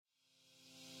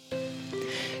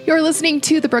You're listening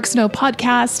to the Brooke Snow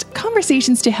Podcast,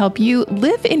 conversations to help you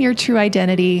live in your true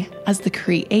identity as the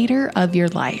creator of your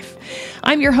life.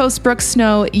 I'm your host, Brooke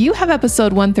Snow. You have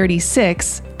episode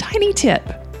 136, Tiny Tip.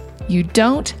 You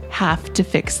don't have to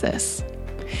fix this.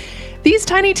 These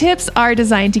tiny tips are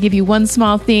designed to give you one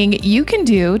small thing you can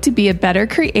do to be a better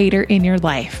creator in your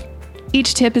life.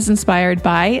 Each tip is inspired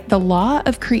by the law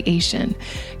of creation.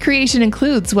 Creation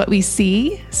includes what we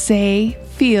see, say,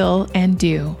 feel, and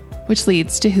do, which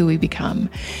leads to who we become.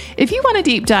 If you want a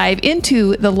deep dive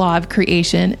into the law of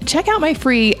creation, check out my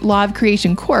free Law of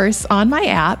Creation course on my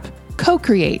app,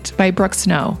 Co-Create by Brooke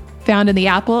Snow, found in the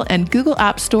Apple and Google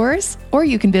App Stores, or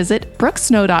you can visit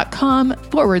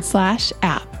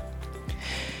brookesnow.com/app.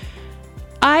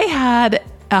 I had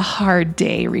a hard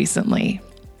day recently.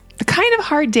 The kind of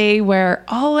hard day where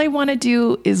all I want to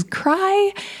do is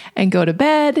cry and go to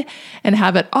bed and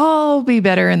have it all be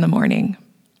better in the morning.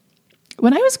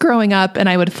 When I was growing up and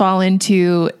I would fall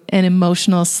into an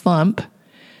emotional slump,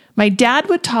 my dad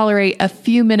would tolerate a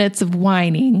few minutes of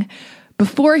whining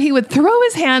before he would throw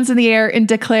his hands in the air and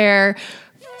declare,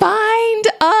 "Find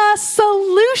a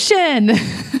solution."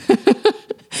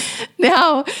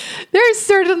 Now, there's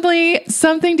certainly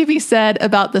something to be said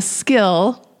about the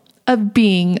skill of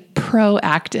being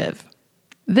proactive.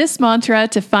 This mantra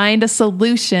to find a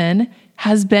solution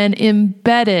has been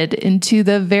embedded into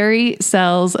the very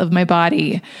cells of my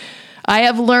body. I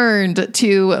have learned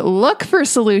to look for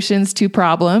solutions to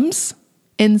problems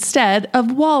instead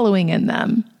of wallowing in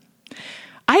them.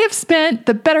 I have spent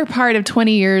the better part of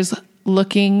 20 years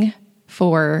looking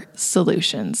for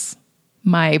solutions.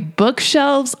 My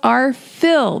bookshelves are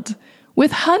filled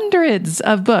with hundreds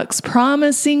of books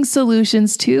promising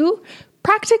solutions to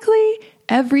practically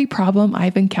every problem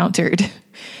I've encountered.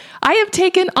 I have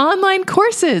taken online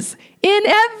courses in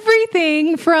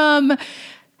everything from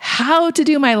how to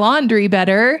do my laundry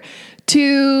better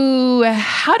to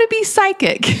how to be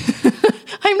psychic.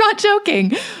 I'm not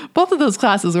joking. Both of those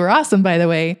classes were awesome, by the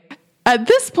way. At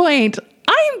this point,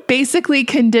 I am basically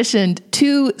conditioned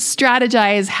to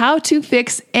strategize how to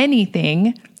fix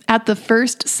anything at the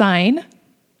first sign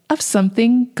of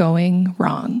something going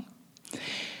wrong.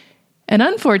 And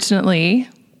unfortunately,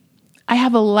 I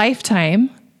have a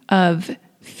lifetime of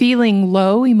feeling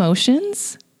low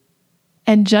emotions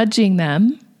and judging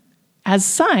them as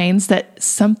signs that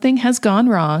something has gone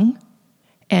wrong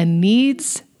and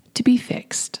needs to be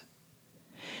fixed.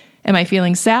 Am I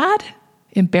feeling sad,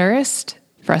 embarrassed,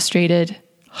 frustrated,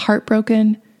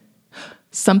 heartbroken?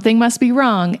 Something must be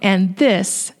wrong, and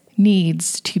this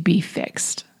needs to be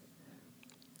fixed.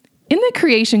 In the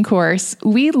creation course,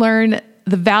 we learn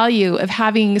the value of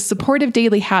having supportive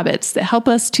daily habits that help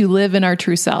us to live in our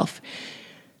true self.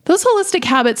 Those holistic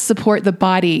habits support the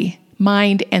body,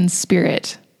 mind, and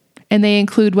spirit. And they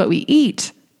include what we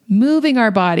eat, moving our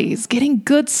bodies, getting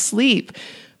good sleep,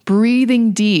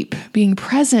 breathing deep, being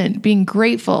present, being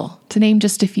grateful, to name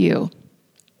just a few.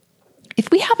 If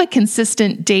we have a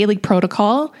consistent daily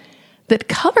protocol that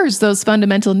covers those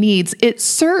fundamental needs, it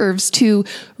serves to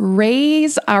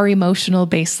raise our emotional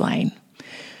baseline.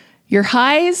 Your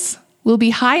highs will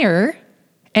be higher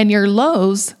and your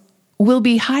lows will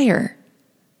be higher.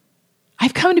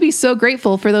 I've come to be so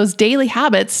grateful for those daily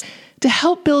habits to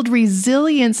help build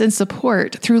resilience and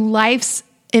support through life's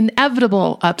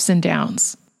inevitable ups and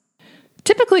downs.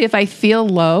 Typically, if I feel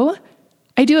low,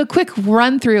 I do a quick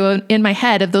run through in my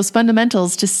head of those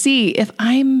fundamentals to see if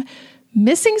I'm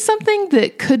missing something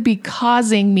that could be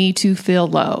causing me to feel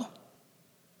low.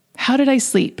 How did I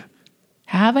sleep?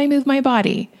 Have I moved my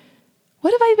body?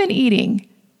 What have I been eating?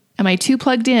 Am I too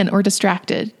plugged in or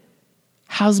distracted?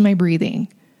 How's my breathing?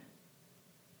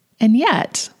 And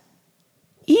yet,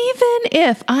 even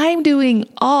if I'm doing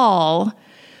all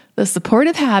the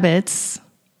supportive habits,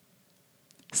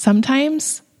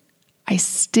 sometimes I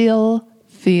still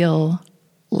feel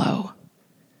low.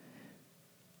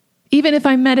 Even if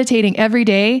I'm meditating every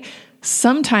day,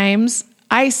 sometimes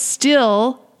I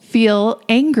still feel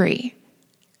angry.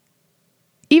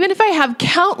 Even if I have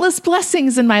countless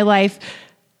blessings in my life,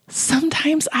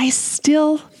 sometimes I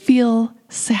still feel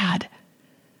sad.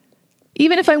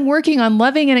 Even if I'm working on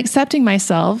loving and accepting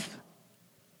myself,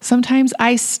 sometimes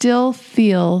I still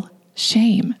feel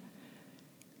shame.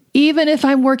 Even if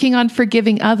I'm working on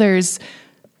forgiving others,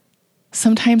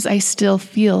 sometimes I still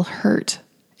feel hurt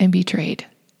and betrayed.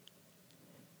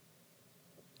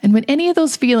 And when any of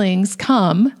those feelings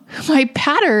come, my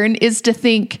pattern is to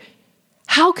think,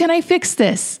 how can I fix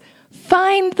this?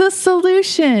 Find the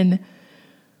solution.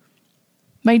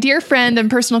 My dear friend and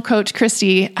personal coach,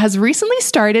 Christy, has recently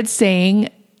started saying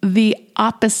the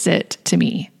opposite to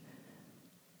me.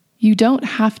 You don't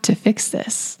have to fix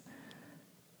this.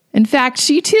 In fact,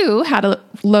 she too had a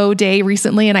low day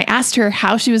recently, and I asked her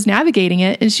how she was navigating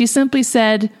it, and she simply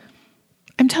said,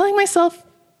 I'm telling myself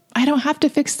I don't have to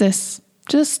fix this.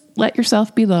 Just let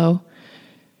yourself be low.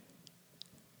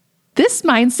 This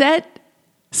mindset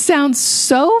sounds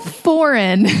so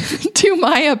foreign to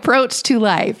my approach to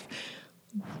life.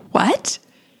 What?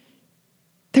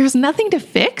 There's nothing to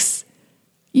fix?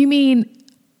 You mean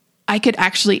I could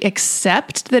actually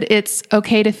accept that it's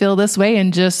okay to feel this way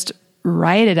and just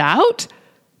write it out?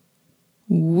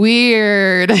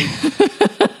 Weird.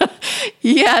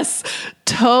 Yes,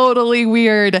 totally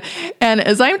weird. And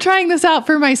as I'm trying this out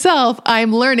for myself,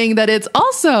 I'm learning that it's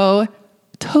also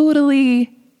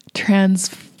totally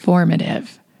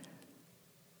transformative.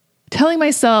 Telling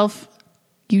myself,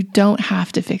 you don't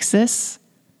have to fix this,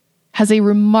 has a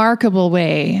remarkable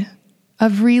way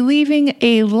of relieving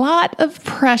a lot of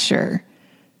pressure.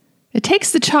 It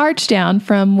takes the charge down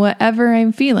from whatever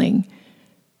I'm feeling.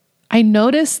 I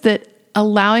notice that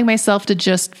allowing myself to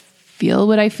just feel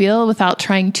what I feel without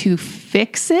trying to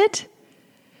fix it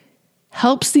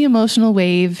helps the emotional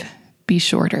wave be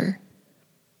shorter.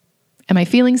 Am I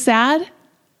feeling sad?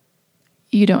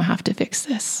 You don't have to fix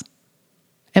this.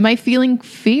 Am I feeling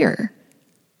fear?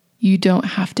 You don't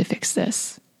have to fix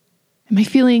this. Am I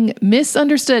feeling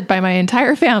misunderstood by my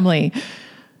entire family?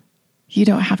 You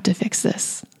don't have to fix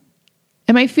this.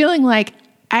 Am I feeling like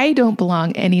I don't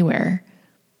belong anywhere?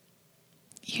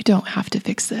 You don't have to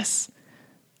fix this.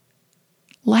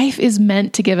 Life is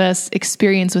meant to give us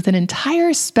experience with an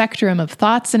entire spectrum of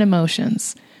thoughts and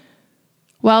emotions.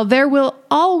 While there will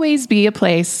always be a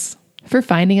place for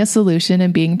finding a solution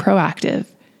and being proactive,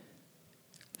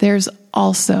 there's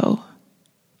also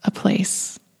a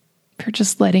place for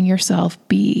just letting yourself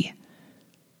be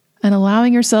and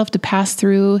allowing yourself to pass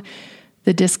through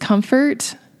the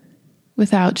discomfort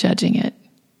without judging it.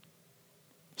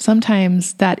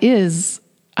 Sometimes that is,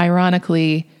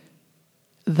 ironically,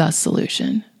 the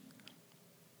solution.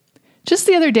 Just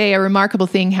the other day, a remarkable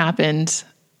thing happened.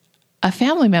 A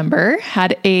family member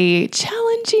had a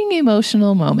challenging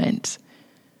emotional moment.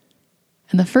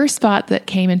 And the first thought that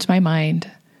came into my mind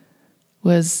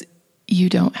was, you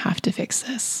don't have to fix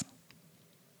this.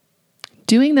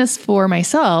 Doing this for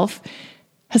myself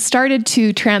has started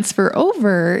to transfer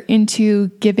over into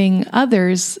giving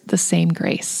others the same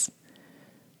grace.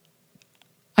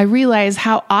 I realize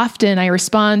how often I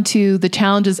respond to the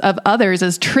challenges of others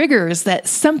as triggers that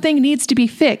something needs to be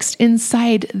fixed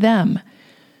inside them.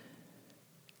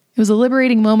 It was a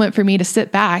liberating moment for me to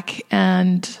sit back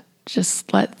and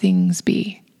just let things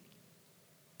be.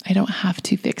 I don't have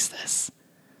to fix this.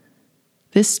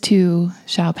 This too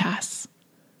shall pass.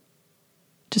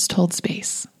 Just hold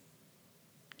space.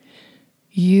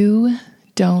 You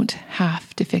don't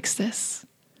have to fix this.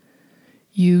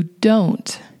 You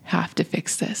don't have to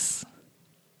fix this.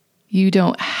 You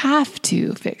don't have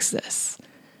to fix this.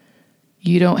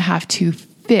 You don't have to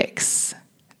fix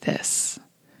this.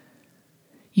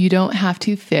 You don't have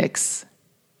to fix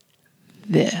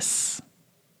this.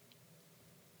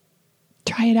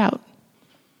 Try it out.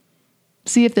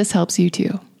 See if this helps you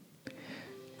too.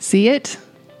 See it,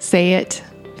 say it,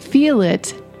 feel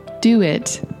it, do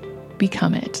it,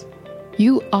 become it.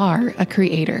 You are a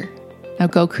creator. Now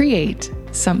go create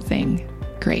something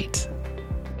great.